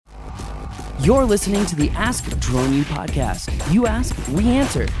You're listening to the Ask Drone U podcast. You ask, we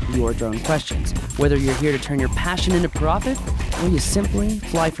answer your drone questions. Whether you're here to turn your passion into profit or you simply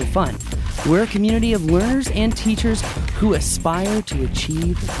fly for fun, we're a community of learners and teachers who aspire to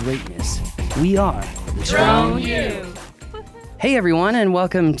achieve greatness. We are Drone U. Hey everyone, and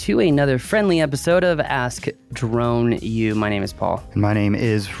welcome to another friendly episode of Ask Drone U. My name is Paul. And my name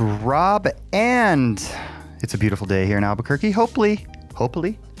is Rob, and it's a beautiful day here in Albuquerque. Hopefully.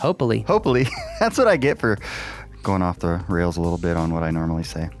 That's what I get for going off the rails a little bit on what I normally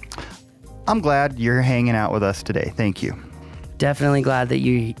say. I'm glad you're hanging out with us today. Thank you. Definitely glad that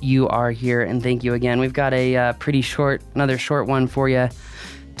you are here, and thank you again. We've got a another short one for you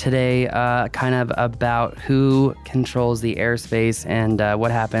today, kind of about who controls the airspace and what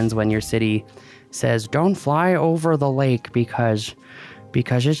happens when your city says, don't fly over the lake because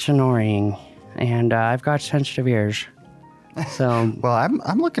it's annoying, and I've got sensitive ears. So, well,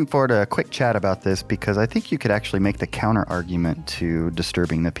 I'm looking forward to a quick chat about this because I think you could actually make the counter argument to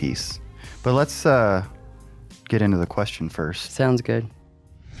disturbing the peace. But let's get into the question first. Sounds good.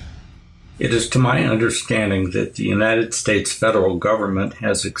 It is to my understanding that the United States federal government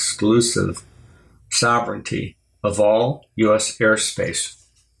has exclusive sovereignty of all U.S. airspace.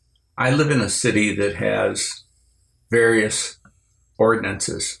 I live in a city that has various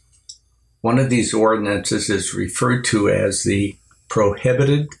ordinances. One of these ordinances is referred to as the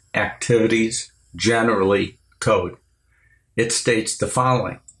Prohibited Activities Generally Code. It states the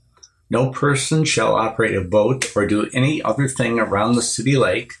following: no person shall operate a boat or do any other thing around the city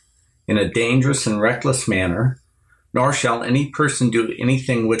lake in a dangerous and reckless manner, nor shall any person do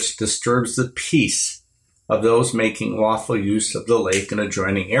anything which disturbs the peace of those making lawful use of the lake and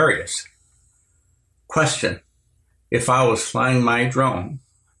adjoining areas. Question: if I was flying my drone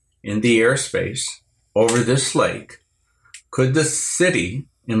in the airspace over this lake, could the city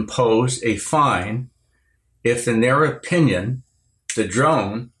impose a fine if, in their opinion, the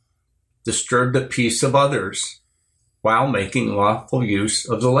drone disturbed the peace of others while making lawful use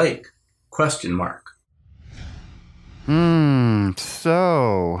of the lake? Question mark.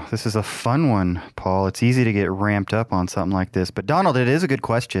 So this is a fun one, Paul. It's easy to get ramped up on something like this. But Donald, it is a good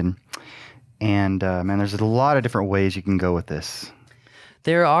question. And man, there's a lot of different ways you can go with this.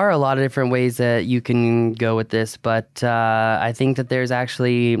 There are a lot of different ways that you can go with this, but I think that there's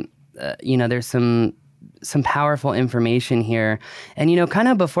actually, there's some powerful information here. And, kind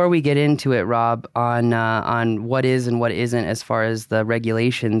of before we get into it, Rob, on what is and what isn't as far as the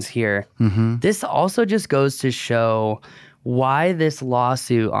regulations here, This also just goes to show why this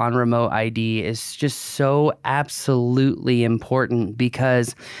lawsuit on remote ID is just so absolutely important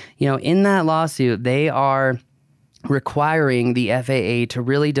because, in that lawsuit, they are requiring the FAA to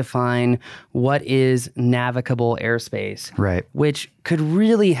really define what is navigable airspace, right? Which could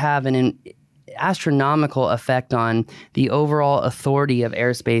really have an astronomical effect on the overall authority of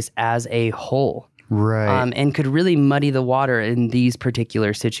airspace as a whole. Right. And could really muddy the water in these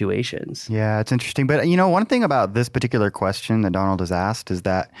particular situations. Yeah, it's interesting. But, one thing about this particular question that Donald has asked is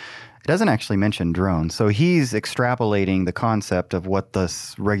that it doesn't actually mention drones. So he's extrapolating the concept of what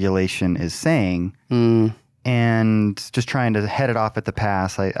this regulation is saying and just trying to head it off at the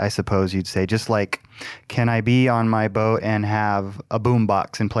pass, I suppose you'd say. Just like, can I be on my boat and have a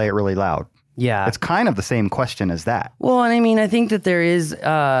boombox and play it really loud? Yeah. It's kind of the same question as that. Well, and I think that there is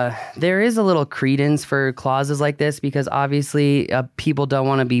a little credence for clauses like this because obviously people don't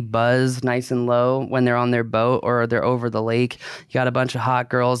want to be buzzed nice and low when they're on their boat or they're over the lake. You got a bunch of hot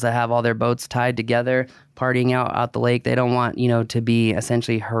girls that have all their boats tied together, partying out the lake. They don't want, to be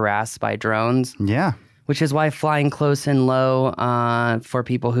essentially harassed by drones. Yeah. Which is why flying close and low for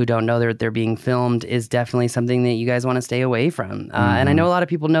people who don't know that they're being filmed is definitely something that you guys want to stay away from. And I know a lot of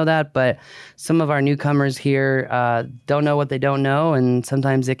people know that, but some of our newcomers here don't know what they don't know, and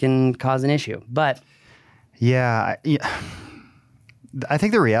sometimes it can cause an issue. But yeah, I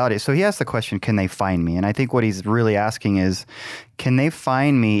think the reality is, so he asked the question, can they find me? And I think what he's really asking is, can they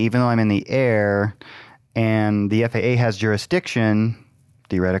find me even though I'm in the air and the FAA has jurisdiction,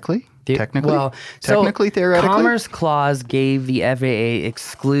 theoretically? Technically? Well, theoretically? Commerce Clause gave the FAA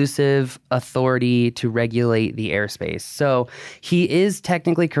exclusive authority to regulate the airspace. So he is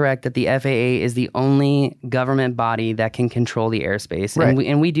technically correct that the FAA is the only government body that can control the airspace. Right.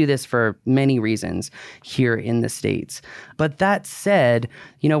 And we do this for many reasons here in the States. But that said,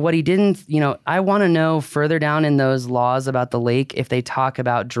 what he didn't, I want to know further down in those laws about the lake if they talk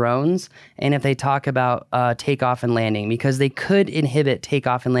about drones and if they talk about takeoff and landing, because they could inhibit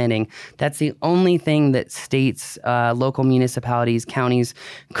takeoff and landing. That's the only thing that states, local municipalities, counties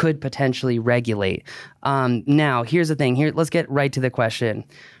could potentially regulate. Now, here's the thing. Let's get right to the question.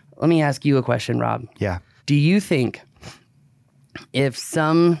 let me ask you a question, Rob. Yeah. Do you think if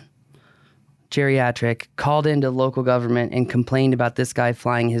some geriatric called into local government and complained about this guy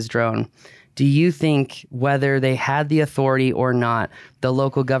flying his drone, do you think whether they had the authority or not, the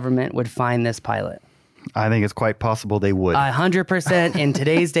local government would fine this pilot? I think it's quite possible they would. 100% in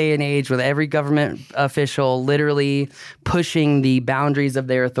today's day and age, with every government official literally pushing the boundaries of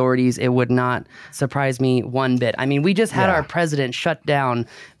their authorities, it would not surprise me one bit. I mean, we just had our president shut down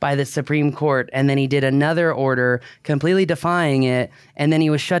by the Supreme Court, and then he did another order completely defying it, and then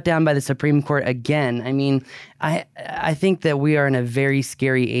he was shut down by the Supreme Court again. I mean, I think that we are in a very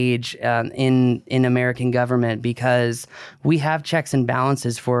scary age in American government, because we have checks and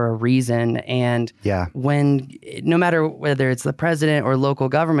balances for a reason. And when, no matter whether it's the president or local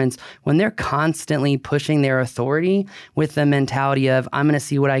governments, when they're constantly pushing their authority with the mentality of, I'm going to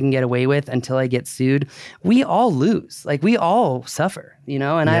see what I can get away with until I get sued, we all lose. Like, we all suffer, you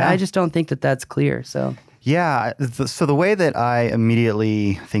know? And I just don't think that that's clear. So. Yeah. So the way that I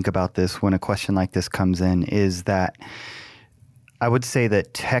immediately think about this when a question like this comes in is that I would say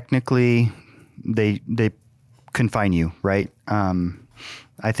that technically they confine you, right?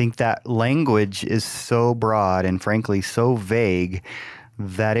 I think that language is so broad and frankly so vague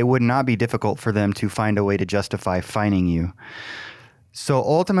that it would not be difficult for them to find a way to justify fining you. So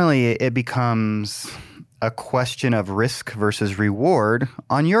ultimately it becomes a question of risk versus reward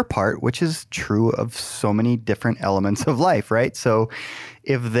on your part, which is true of so many different elements of life, right? So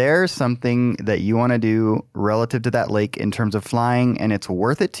if there's something that you want to do relative to that lake in terms of flying and it's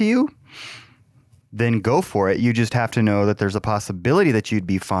worth it to you, then go for it. You just have to know that there's a possibility that you'd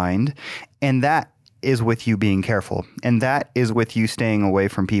be fined, and that is with you being careful, and that is with you staying away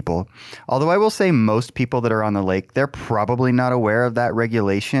from people. Although I will say most people that are on the lake, they're probably not aware of that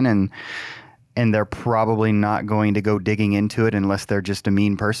regulation, and they're probably not going to go digging into it unless they're just a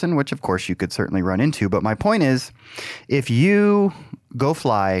mean person, which of course you could certainly run into. But my point is, if you go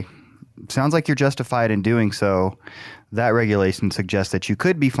fly, sounds like you're justified in doing so, that regulation suggests that you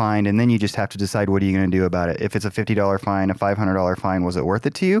could be fined, and then you just have to decide what are you going to do about it. If it's a $50 fine, a $500 fine, was it worth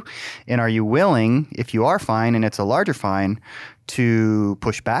it to you? And are you willing, if you are fined and it's a larger fine, to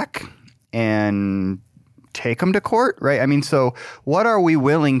push back and take them to court, right? I mean, so what are we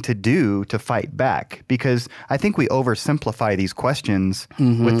willing to do to fight back? Because I think we oversimplify these questions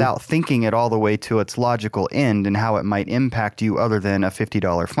without thinking it all the way to its logical end and how it might impact you other than a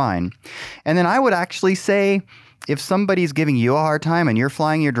 $50 fine. And then I would actually say, if somebody's giving you a hard time and you're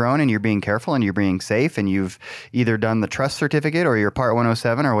flying your drone and you're being careful and you're being safe and you've either done the trust certificate or your Part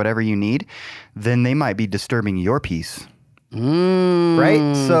 107 or whatever you need, then they might be disturbing your peace.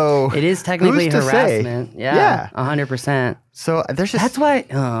 Right? So it is technically harassment. Yeah. 100%. So that's why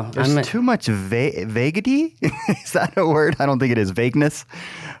there's too much vaguity. Is that a word? I don't think it is. Vagueness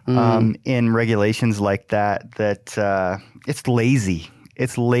in regulations like that it's lazy.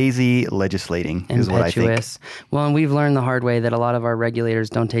 It's lazy legislating is what I think. Well, and we've learned the hard way that a lot of our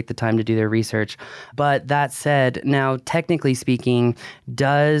regulators don't take the time to do their research. But that said, now, technically speaking,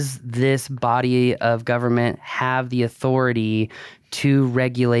 does this body of government have the authority to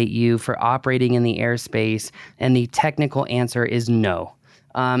regulate you for operating in the airspace? And the technical answer is no.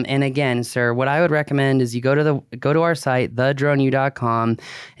 And again, sir, what I would recommend is you go to our site, thedroneu.com,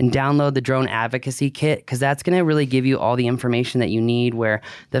 and download the Drone Advocacy Kit, because that's going to really give you all the information that you need, where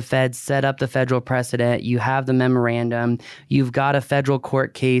the feds set up the federal precedent, you have the memorandum, you've got a federal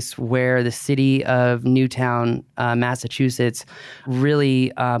court case where the city of Newtown, Massachusetts,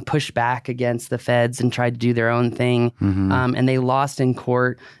 really pushed back against the feds and tried to do their own thing, and they lost in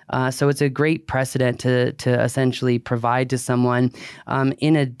court. So it's a great precedent to essentially provide to someone.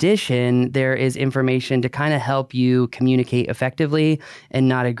 In addition, there is information to kind of help you communicate effectively and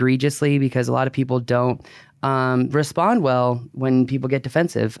not egregiously, because a lot of people don't respond well when people get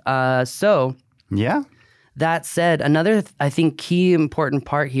defensive. That said, another, I think, key important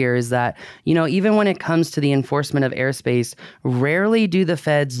part here is that, you know, even when it comes to the enforcement of airspace, rarely do the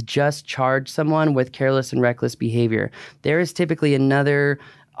feds just charge someone with careless and reckless behavior. There is typically another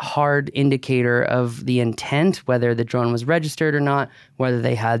hard indicator of the intent, whether the drone was registered or not, whether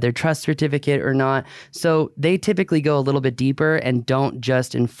they had their trust certificate or not. So they typically go a little bit deeper and don't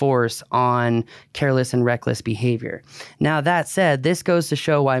just enforce on careless and reckless behavior. Now, that said, this goes to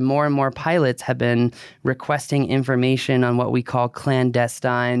show why more and more pilots have been requesting information on what we call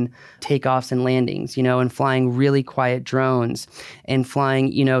clandestine takeoffs and landings, you know, and flying really quiet drones and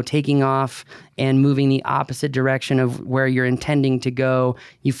flying, you know, taking off and moving the opposite direction of where you're intending to go.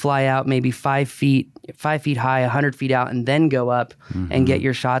 You fly out maybe 5 feet high, 100 feet out, and then go up and get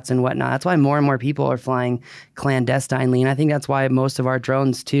your shots and whatnot. That's why more and more people are flying clandestinely. And I think that's why most of our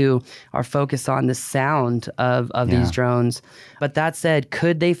drones too are focused on the sound of these drones. But that said,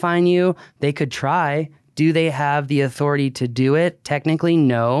 could they find you? They could try. Do they have the authority to do it? Technically,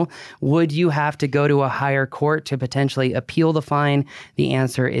 no. Would you have to go to a higher court to potentially appeal the fine? The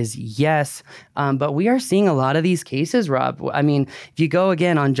answer is yes. But we are seeing a lot of these cases, Rob. I mean, if you go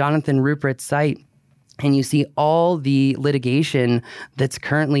again on Jonathan Rupert's site, and you see all the litigation that's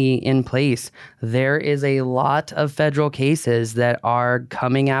currently in place, there is a lot of federal cases that are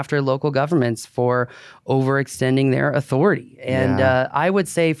coming after local governments for overextending their authority. And I would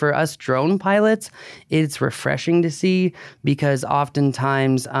say for us drone pilots, it's refreshing to see, because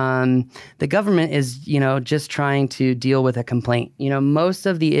oftentimes the government is, just trying to deal with a complaint. Most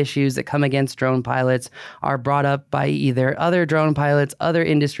of the issues that come against drone pilots are brought up by either other drone pilots, other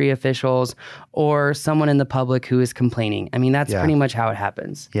industry officials, or someone in the public who is complaining. I mean, that's pretty much how it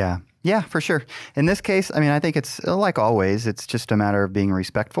happens. Yeah, for sure. In this case, I mean, I think it's like always, it's just a matter of being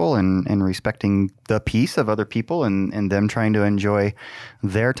respectful and respecting the peace of other people and them trying to enjoy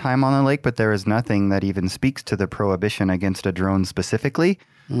their time on the lake. But there is nothing that even speaks to the prohibition against a drone specifically.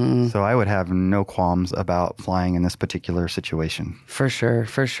 So I would have no qualms about flying in this particular situation. For sure.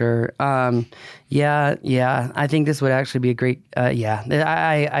 I think this would actually be a great, I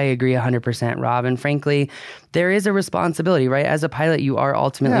agree 100%, Rob. And frankly, there is a responsibility, right? As a pilot, you are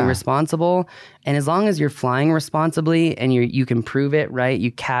ultimately responsible. And as long as you're flying responsibly and you can prove it, right?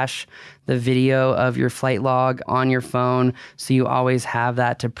 You cache the video of your flight log on your phone, so you always have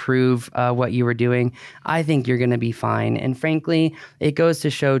that to prove what you were doing. I think you're going to be fine. And frankly, it goes to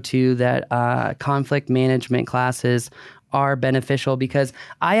show too that conflict management classes are beneficial, because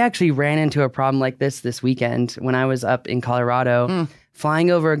I actually ran into a problem like this weekend when I was up in Colorado.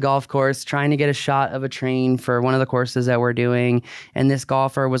 Flying over a golf course, trying to get a shot of a train for one of the courses that we're doing. And this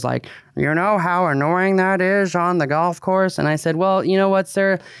golfer was like, you know how annoying that is on the golf course? And I said, well, you know what,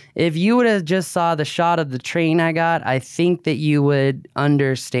 sir? If you would have just saw the shot of the train I got, I think that you would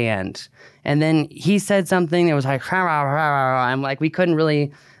understand. And then he said something that was like, I'm like, we couldn't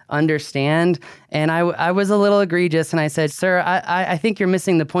really understand. And I was a little egregious, and I said, sir, I think you're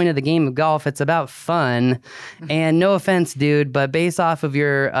missing the point of the game of golf. It's about fun. And no offense, dude, but based off of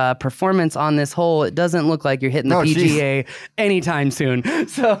your performance on this hole, it doesn't look like you're hitting the PGA anytime soon.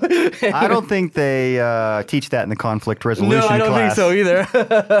 So I don't think they teach that in the conflict resolution class. No, I don't think so either.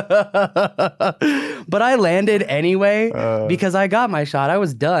 But I landed anyway because I got my shot. I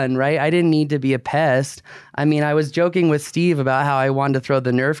was done, right? I didn't need to be a pest. I mean, I was joking with Steve about how I wanted to throw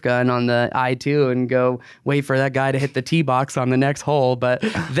the Nerf gun on the I-2 and go wait for that guy to hit the tee box on the next hole. But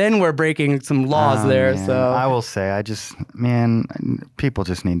then we're breaking some laws there. Man. So I will say, people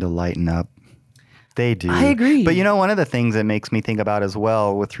just need to lighten up. They do. I agree. But one of the things that makes me think about as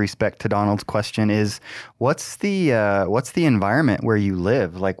well with respect to Donald's question is what's the environment where you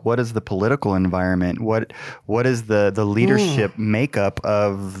live? Like, what is the political environment? What is the leadership makeup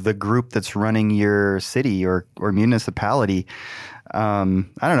of the group that's running your city or municipality? I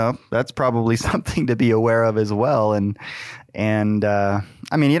don't know. That's probably something to be aware of as well. And I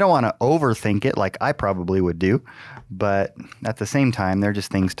mean, you don't want to overthink it like I probably would do. But at the same time, they're just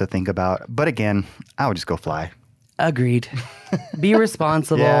things to think about. But again, I would just go fly. Agreed. Be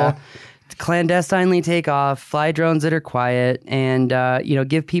responsible. Clandestinely take off, fly drones that are quiet, and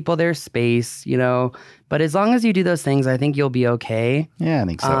give people their space, But as long as you do those things, I think you'll be okay. Yeah, I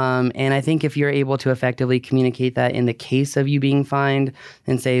think so. And I think if you're able to effectively communicate that in the case of you being fined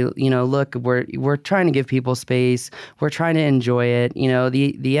and say, look, we're trying to give people space, we're trying to enjoy it.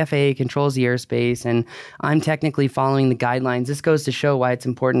 The FAA controls the airspace, and I'm technically following the guidelines. This goes to show why it's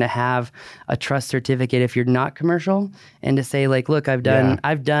important to have a trust certificate if you're not commercial, and to say like, look, I've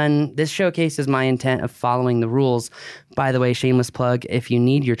done this showcases my intent of following the rules. By the way, shameless plug, if you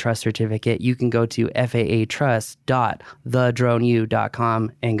need your trust certificate, you can go to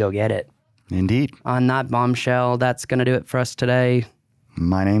faatrust.thedroneu.com and go get it. Indeed. On that bombshell, that's going to do it for us today.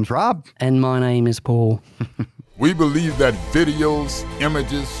 My name's Rob. And my name is Paul. We believe that videos,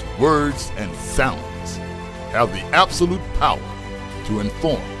 images, words, and sounds have the absolute power to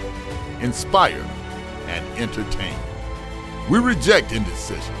inform, inspire, and entertain. We reject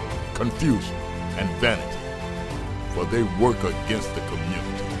indecision, confusion, and vanity, for they work against the community.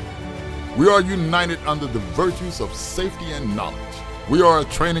 We are united under the virtues of safety and knowledge. We are a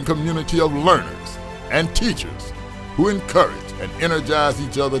training community of learners and teachers who encourage and energize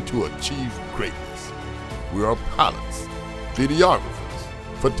each other to achieve greatness. We are pilots, videographers,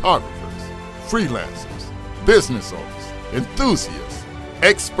 photographers, freelancers, business owners, enthusiasts,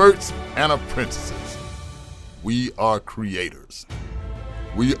 experts, and apprentices. We are creators.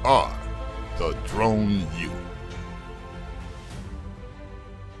 We are the Drone Youth.